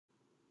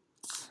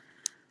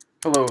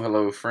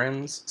Hello,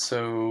 friends.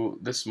 So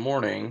this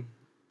morning,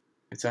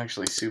 it's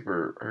actually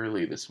super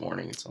early this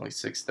morning. It's only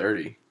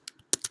 6:30.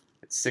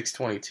 It's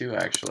 6:22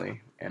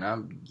 actually, and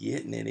I'm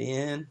getting it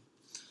in.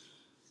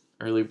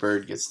 Early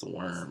bird gets the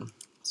worm.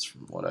 That's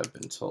from what I've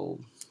been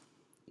told.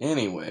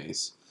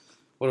 Anyways,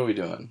 what are we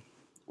doing?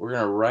 We're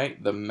gonna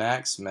write the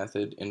max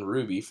method in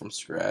Ruby from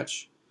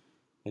scratch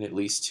in at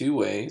least two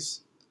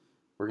ways.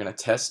 We're gonna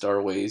test our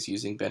ways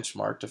using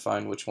benchmark to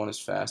find which one is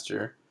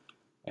faster,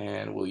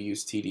 and we'll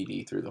use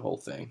TDD through the whole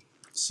thing.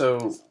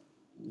 So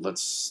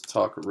let's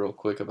talk real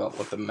quick about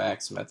what the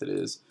max method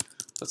is.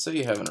 Let's say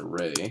you have an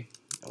array,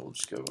 and we'll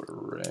just go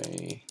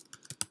array.new,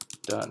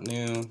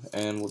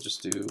 and we'll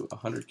just do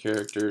 100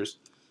 characters,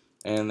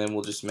 and then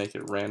we'll just make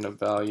it random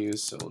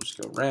values. So we'll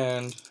just go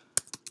rand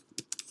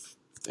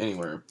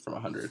anywhere from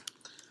 100,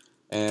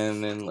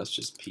 and then let's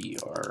just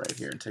PR right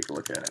here and take a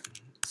look at it.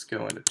 Let's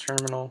go into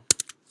terminal,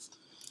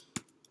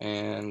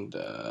 and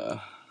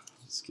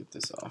let's get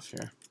this off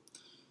here.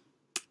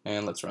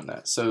 And let's run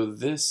that. So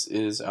this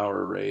is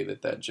our array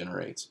that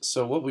generates.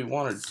 So what we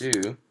want to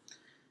do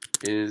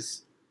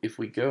is, if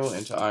we go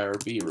into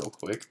IRB real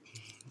quick,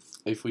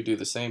 if we do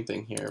the same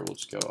thing here, we'll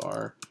just go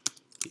r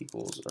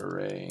equals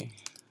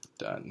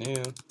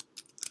array.new,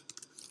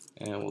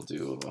 and we'll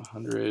do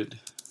 100,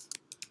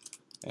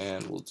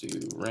 and we'll do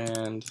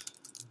rand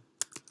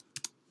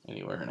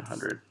anywhere in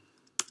 100.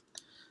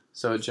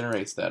 So it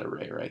generates that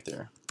array right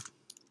there.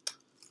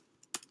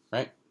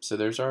 Right? So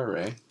there's our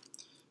array.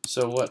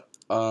 So what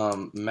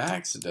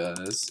max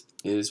does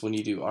is, when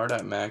you do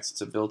r.max,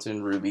 it's a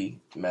built-in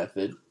Ruby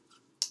method.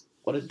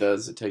 What it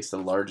does, it takes the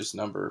largest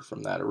number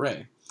from that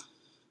array.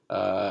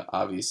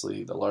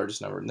 Obviously, the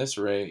largest number in this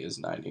array is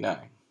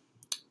 99.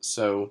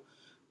 So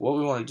what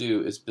we want to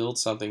do is build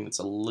something that's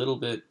a little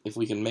bit, if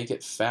we can make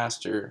it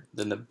faster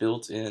than the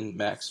built-in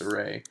max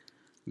array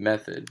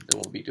method, then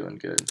we'll be doing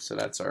good. So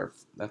that's our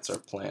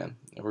plan.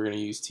 And we're going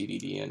to use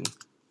TDD and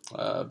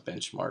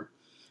benchmark.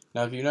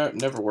 Now, if you've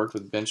never worked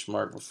with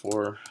benchmark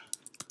before,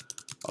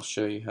 I'll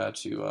show you how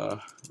to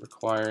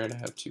require it. I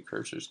have two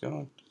cursors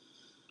going.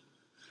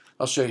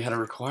 I'll show you how to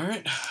require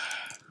it.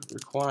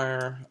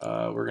 Require,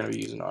 we're going to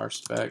be using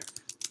rspec,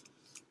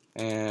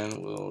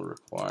 and we'll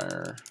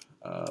require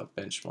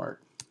benchmark.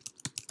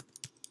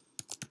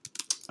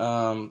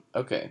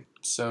 Okay,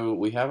 so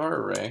we have our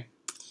array,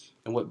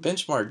 and what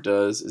benchmark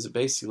does is it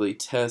basically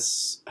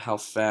tests how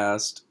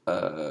fast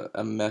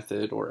a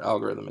method or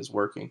algorithm is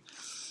working.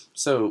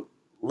 So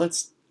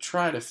let's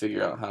try to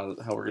figure out how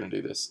we're going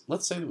to do this.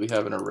 Let's say that we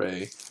have an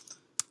array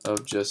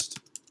of just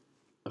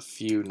a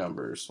few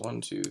numbers,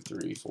 1, 2,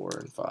 3, 4,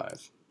 and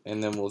 5,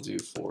 and then we'll do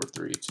 4,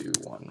 3, 2,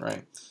 1,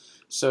 right?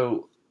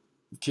 So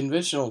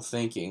conventional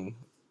thinking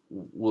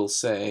will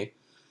say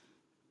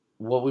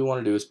what we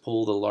want to do is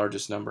pull the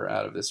largest number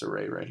out of this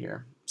array right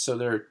here. So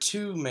there are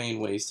two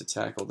main ways to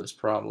tackle this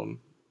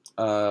problem.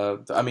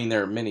 I mean,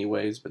 there are many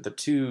ways, but the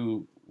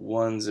two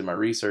ones in my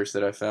research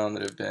that I found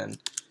that have been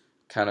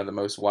kind of the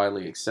most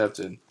widely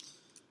accepted.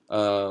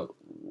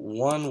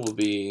 One will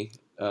be,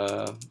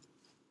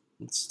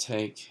 let's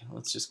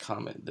just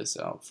comment this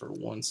out for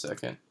 1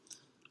 second.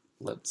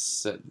 Let's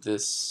set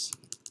this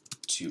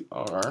to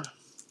R.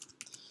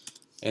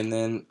 And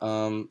then,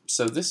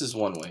 so this is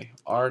one way,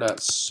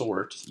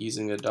 r.sort,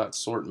 using the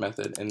 .sort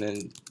method, and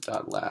then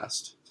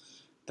 .last.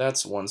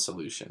 That's one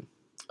solution.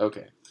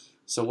 Okay,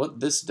 so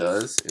what this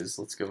does is,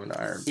 let's go into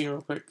IRB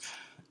real quick.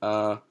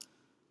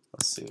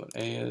 Let's see what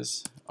A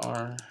is,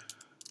 R.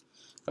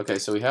 Okay,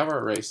 so we have our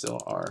array still,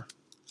 R.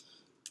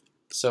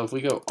 So if we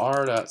go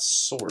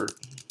r.sort,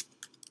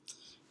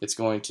 it's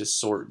going to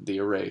sort the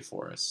array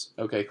for us.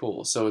 Okay,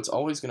 cool. So it's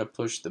always going to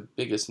push the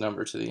biggest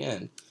number to the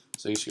end.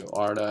 So you should go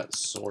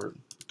r.sort.last.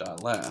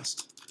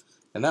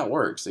 And that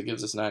works. It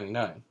gives us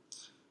 99.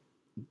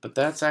 But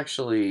that's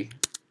actually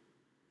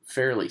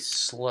fairly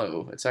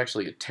slow. It's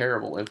actually a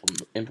terrible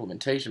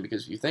implementation,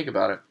 because if you think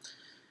about it,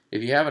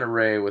 if you have an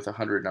array with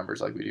 100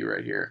 numbers like we do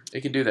right here,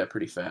 it can do that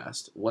pretty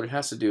fast. What it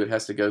has to do, it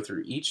has to go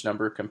through each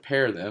number,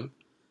 compare them,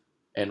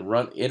 and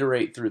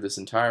iterate through this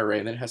entire array,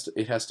 and then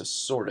it has to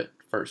sort it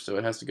first. So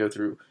it has to go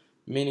through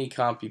many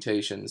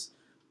computations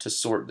to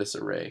sort this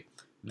array.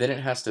 Then it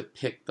has to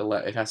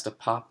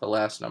pop the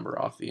last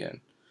number off the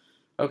end.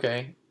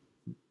 Okay,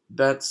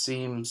 that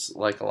seems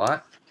like a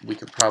lot. We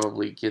could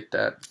probably get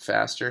that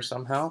faster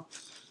somehow.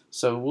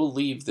 So we'll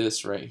leave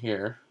this right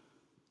here,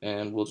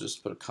 and we'll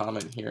just put a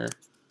comment here.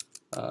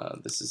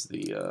 This is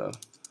the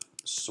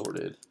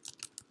sorted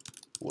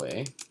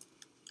way.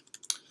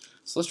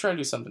 So let's try to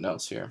do something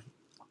else here.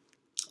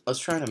 Let's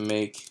try to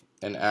make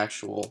an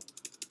actual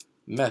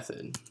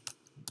method,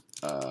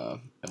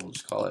 and we'll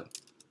just call it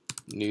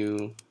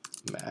new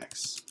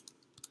max,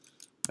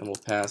 and we'll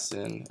pass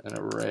in an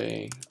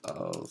array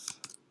of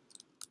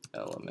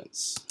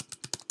elements.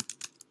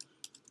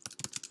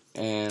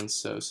 And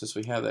so since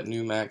we have that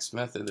new max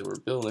method that we're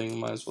building, we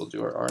might as well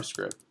do our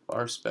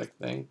rspec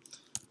thing.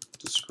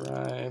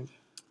 Describe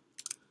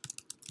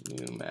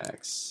new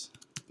max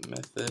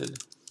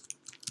method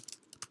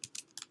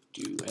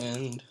do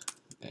end,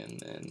 and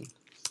then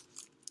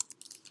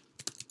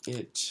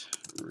it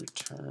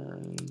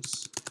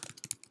returns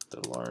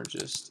the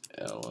largest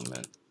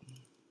element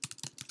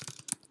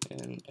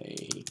in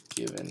a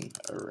given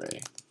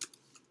array.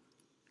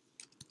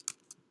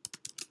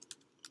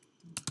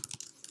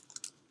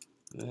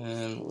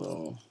 Then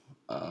we'll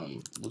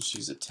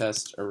choose a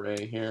test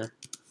array here,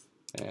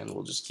 and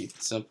we'll just keep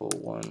it simple.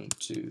 1,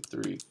 2,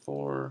 3,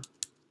 4,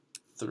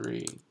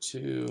 3,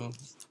 2,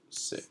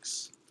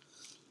 6,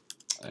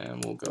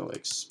 and we'll go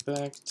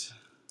expect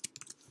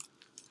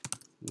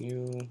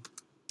new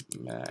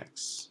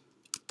max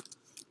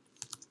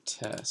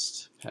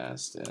test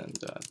passed in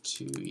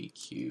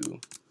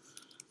 .toEq.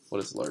 What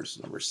is the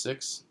largest number?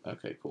 6.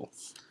 Okay, cool.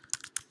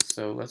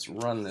 So let's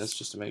run this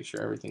just to make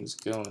sure everything's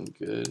going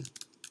good.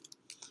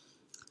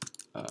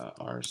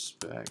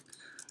 RSpec,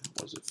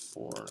 was it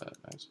 4 at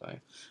max value?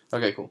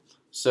 Okay, cool.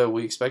 So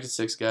we expected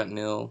 6, got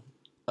nil,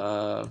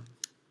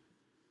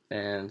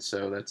 and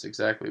so that's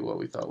exactly what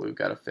we thought. We've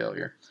got a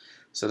failure.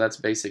 So that's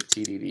basic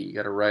TDD. You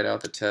got to write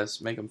out the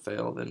tests, make them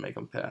fail, then make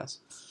them pass.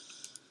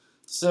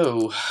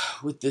 So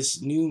with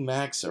this new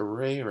max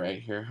array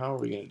right here, how are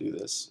we going to do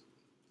this?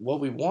 What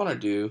we want to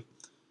do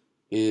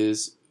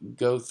is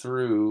go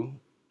through,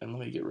 and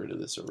let me get rid of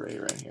this array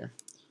right here.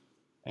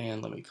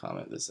 And let me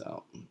comment this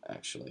out,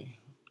 actually.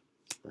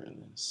 Where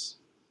this?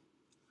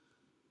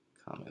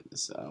 Comment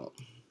this out.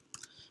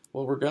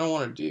 What we're going to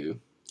want to do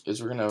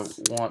is we're going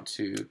to want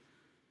to,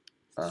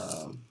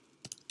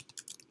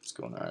 let's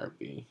go into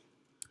IRB.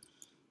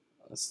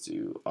 Let's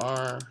do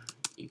R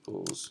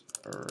equals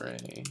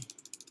array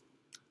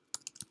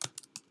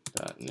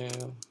dot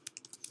new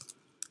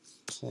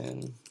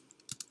 10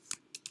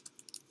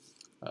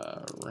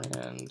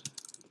 rand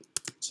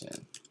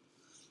 10.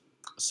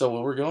 So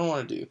what we're going to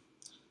want to do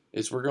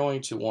is we're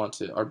going to want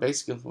to, our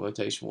basic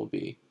implementation will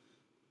be,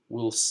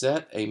 we'll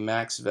set a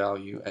max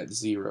value at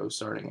 0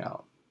 starting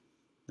out.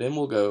 Then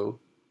we'll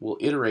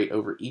iterate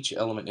over each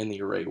element in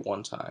the array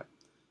one time.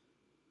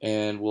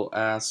 And we'll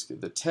ask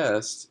the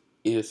test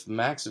if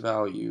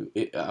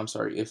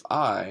if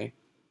I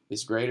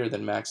is greater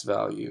than max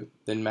value,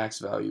 then max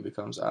value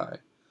becomes I.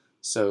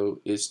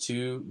 So is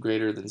 2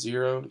 greater than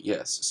 0?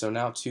 Yes. So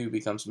now 2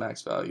 becomes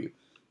max value.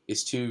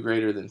 Is 2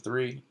 greater than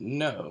 3?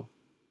 No.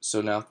 So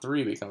now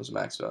 3 becomes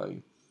max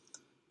value.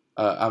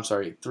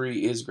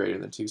 3 is greater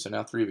than 2, so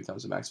now 3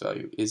 becomes the max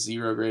value. Is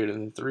 0 greater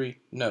than 3?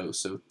 No,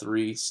 so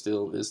 3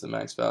 still is the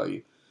max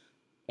value.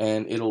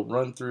 And it'll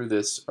run through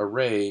this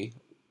array.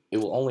 It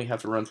will only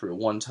have to run through it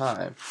one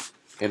time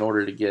in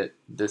order to get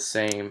the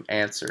same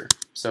answer.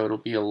 So it'll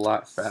be a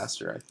lot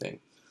faster, I think.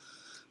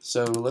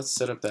 So let's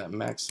set up that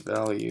max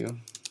value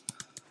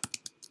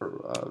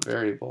for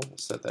variable. We'll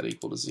set that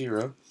equal to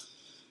 0.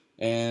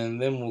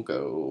 And then we'll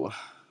go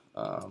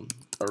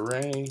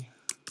array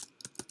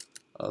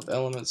of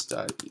elements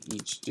dot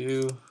each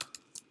do,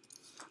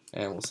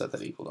 and we'll set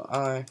that equal to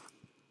I.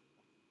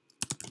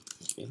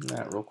 In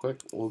that real quick,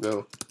 we'll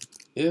go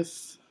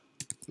if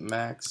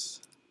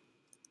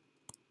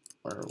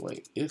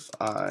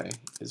I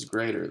is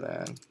greater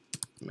than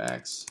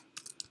max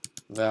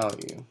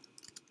value,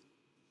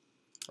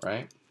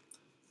 right?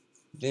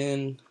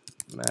 Then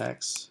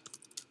max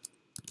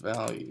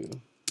value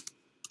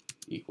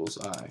equals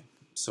I.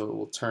 So it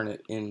will turn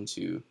it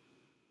into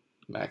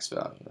max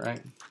value,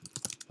 right?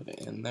 Put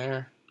it in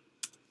there.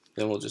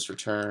 Then we'll just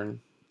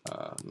return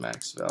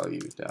max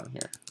value down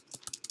here.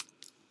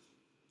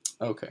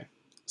 Okay,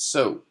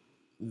 so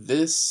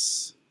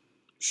this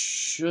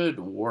should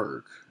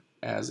work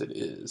as it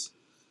is.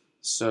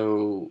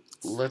 So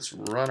let's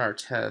run our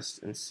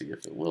test and see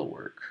if it will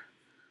work.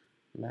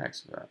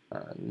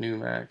 New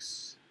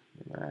max.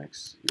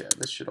 Yeah,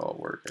 this should all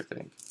work, I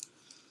think.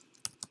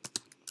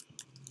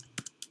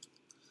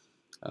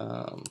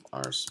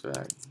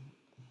 RSpec.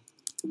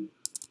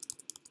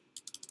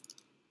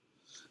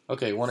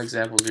 Okay, one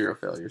example, 0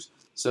 failures.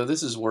 So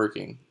this is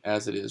working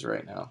as it is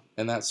right now,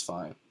 and that's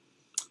fine.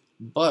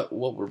 But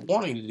what we're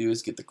wanting to do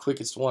is get the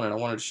quickest one, and I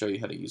wanted to show you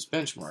how to use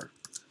benchmark.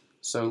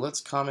 So let's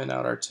comment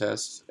out our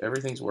test.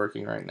 Everything's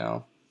working right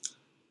now.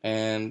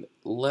 And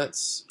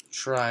let's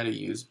try to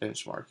use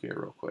benchmark here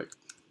real quick.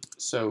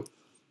 So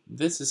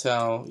this is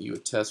how you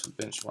would test with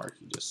benchmark.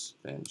 You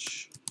just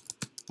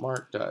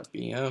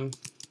benchmark.bm,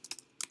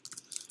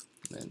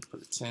 then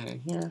put a 10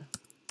 in here,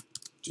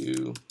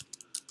 do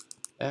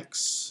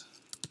x,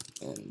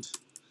 and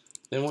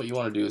then what you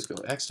want to do is go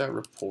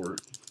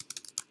x.report,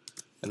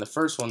 and the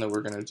first one that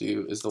we're going to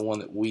do is the one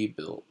that we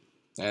built,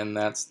 and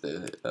that's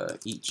the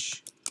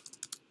each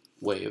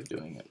way of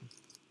doing it.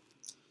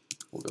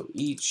 We'll go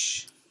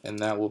each, and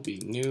that will be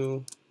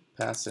new,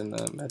 pass in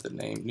the method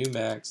name new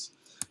max,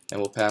 and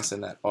we'll pass in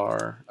that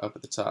R up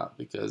at the top,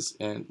 because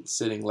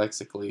sitting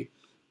lexically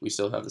we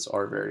still have this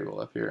R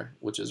variable up here,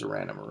 which is a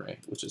random array,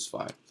 which is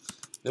fine.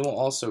 Then we'll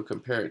also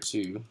compare it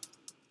to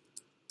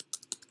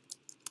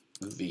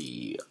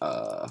the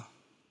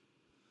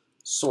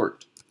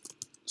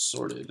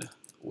sorted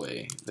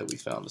way that we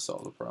found to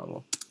solve the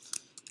problem.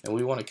 And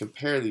we want to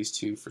compare these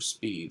two for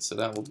speed, so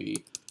that will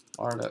be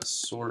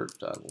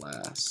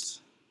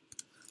r.sort.last.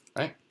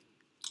 Right?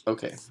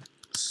 Okay,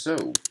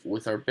 So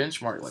with our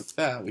benchmark like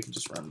that, we can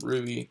just run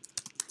Ruby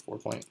 4.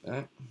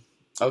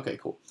 Okay,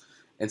 cool.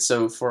 And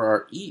so for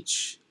our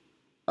each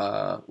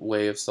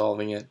way of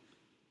solving it,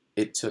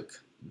 it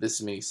took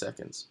this many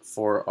seconds.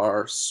 For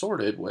our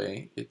sorted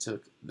way, it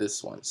took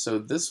this one. So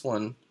this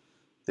one,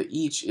 the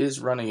each is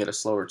running at a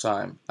slower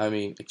time. I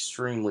mean,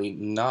 extremely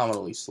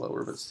nominally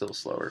slower, but still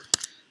slower.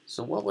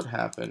 So what would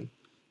happen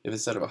if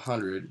instead of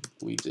 100,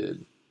 we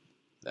did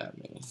that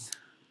many?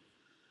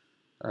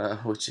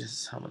 Which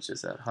is, how much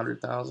is that?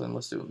 100,000?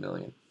 Let's do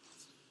 1,000,000.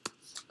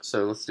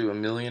 So let's do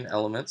 1,000,000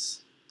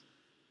 elements,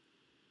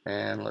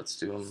 and let's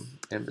do them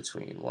in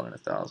between 1 and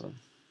 1,000.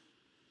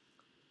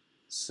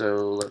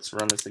 So let's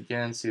run this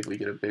again, see if we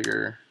get a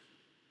bigger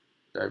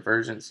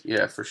divergence.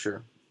 Yeah, for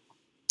sure.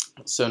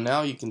 So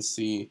now you can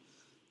see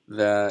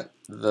that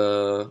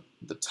the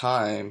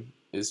time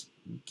is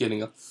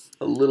getting a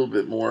little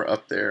bit more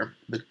up there,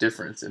 the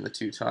difference in the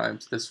two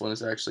times. This one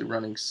is actually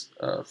running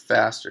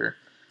faster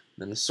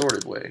than the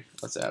sorted way.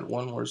 Let's add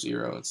one more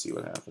 0 and see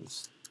what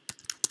happens.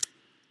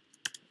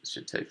 It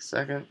should take a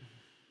second.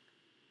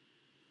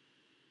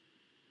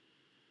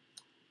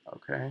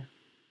 Okay.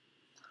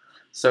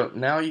 So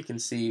now you can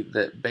see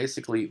that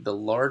basically the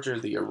larger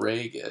the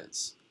array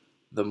gets,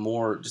 the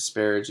more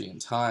disparity in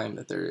time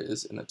that there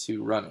is in the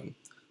two running.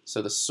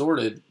 So the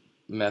sorted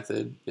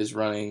method is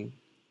running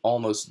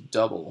almost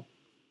double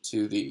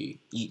to the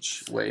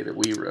each way that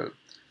we wrote.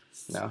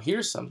 Now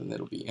here's something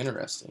that'll be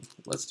interesting.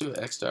 Let's do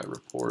an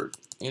x.report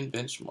in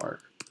benchmark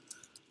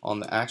on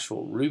the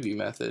actual Ruby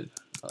method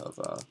of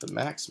the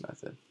max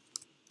method.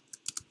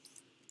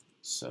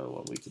 So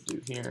what we could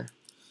do here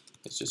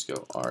is just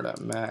go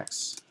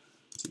r.max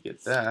to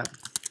get that,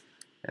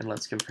 and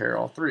let's compare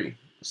all three.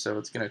 So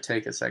it's going to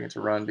take a second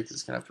to run because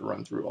it's going to have to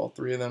run through all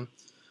three of them.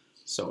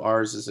 So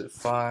ours is at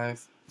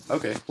 5.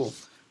 Okay, cool.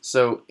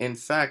 So in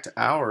fact,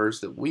 ours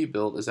that we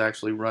built is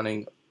actually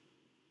running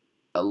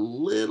a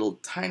little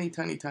tiny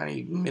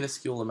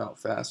minuscule amount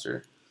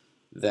faster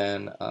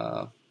than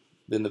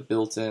the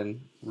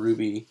built-in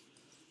Ruby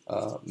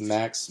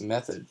max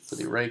method for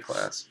the array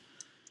class.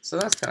 So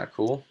that's kind of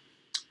cool.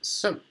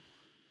 So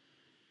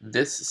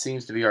this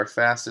seems to be our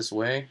fastest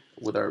way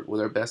with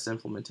our best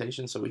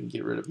implementation. So we can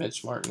get rid of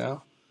benchmark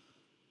now,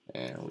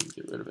 and we can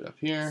get rid of it up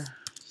here.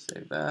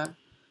 Save that.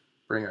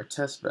 Bring our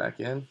test back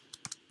in.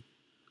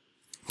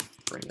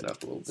 Bring it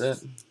up a little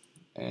bit,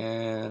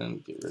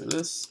 and get rid of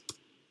this.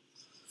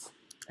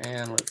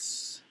 And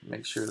let's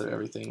make sure that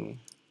everything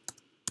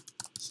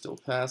still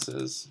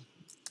passes.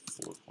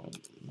 4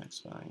 max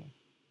value.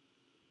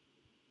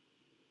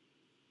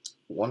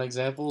 One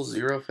example,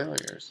 0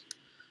 failures.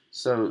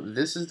 So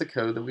this is the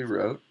code that we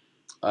wrote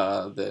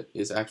that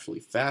is actually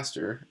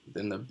faster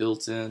than the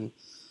built-in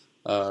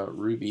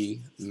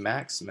Ruby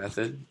max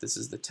method. This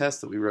is the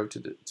test that we wrote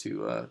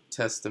to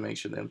test to make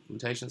sure the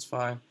implementation's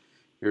fine.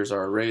 Here's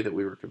our array that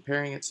we were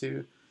comparing it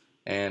to,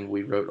 and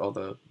we wrote all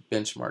the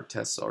benchmark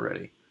tests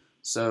already.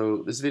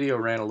 So this video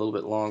ran a little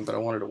bit long, but I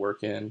wanted to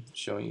work in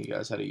showing you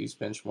guys how to use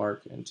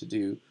benchmark and to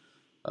do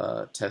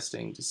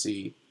testing to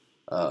see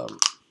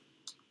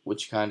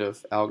which kind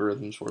of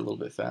algorithms were a little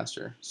bit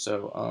faster.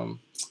 So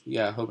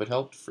yeah, I hope it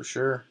helped for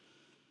sure.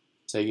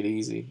 Take it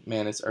easy,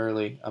 man. It's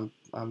early.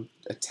 I'm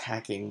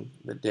attacking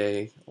the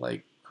day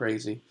like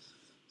crazy.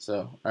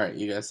 So all right,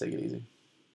 you guys take it easy.